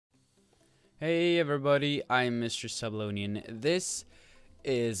Hey everybody, I'm Mr. Sublonian. This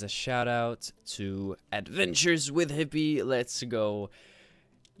is a shout out to Adventures with Hippie. Let's go.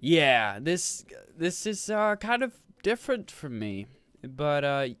 Yeah, this is kind of different from me.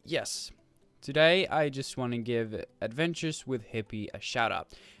 But yes. Today I just want to give Adventures with Hippie a shout out.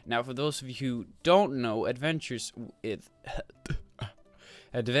 Now for those of you who don't know, Adventures with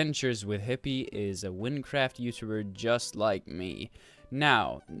Hippie is a Windcraft YouTuber just like me.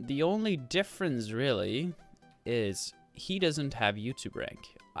 Now, the only difference really is he doesn't have YouTube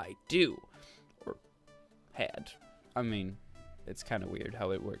rank. I do. Or had. I mean, it's kind of weird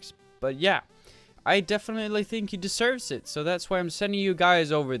how it works. But yeah, I definitely think he deserves it. So that's why I'm sending you guys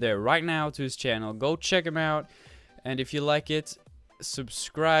over there right now to his channel. Go check him out. And if you like it,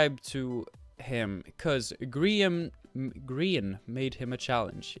 subscribe to him. Because Grian made him a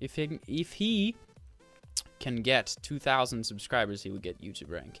challenge. If he can get 2,000 subscribers, he would get YouTube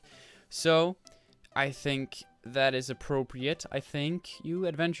rank. So I think that is appropriate. I think you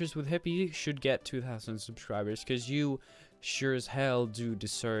Adventures with Hippie should get 2,000 subscribers because you sure as hell do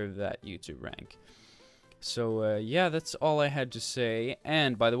deserve that YouTube rank. So yeah, that's all I had to say.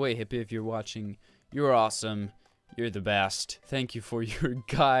 And by the way, Hippie, if you're watching, you're awesome. You're the best. Thank you for your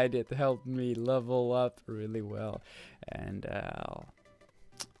guide. It helped me level up really well. And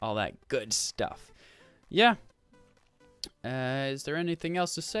all that good stuff. Yeah. Is there anything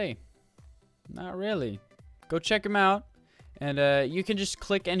else to say? Not really. Go check him out. And you can just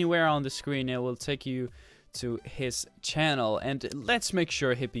click anywhere on the screen. It will take you to his channel. And let's make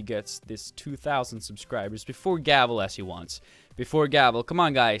sure Hippie gets this 2,000 subscribers before Gavel as he wants. Before Gavel. Come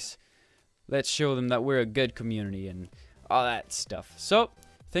on, guys. Let's show them that we're a good community and all that stuff. So,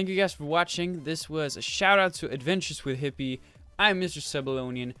 thank you guys for watching. This was a shout out to Adventures with Hippie. I'm Mr.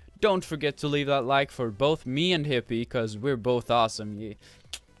 Sebulonian. Don't forget to leave that like for both me and Hippie, because we're both awesome.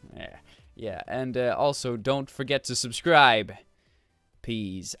 Yeah. And also, don't forget to subscribe.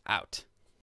 Peace out.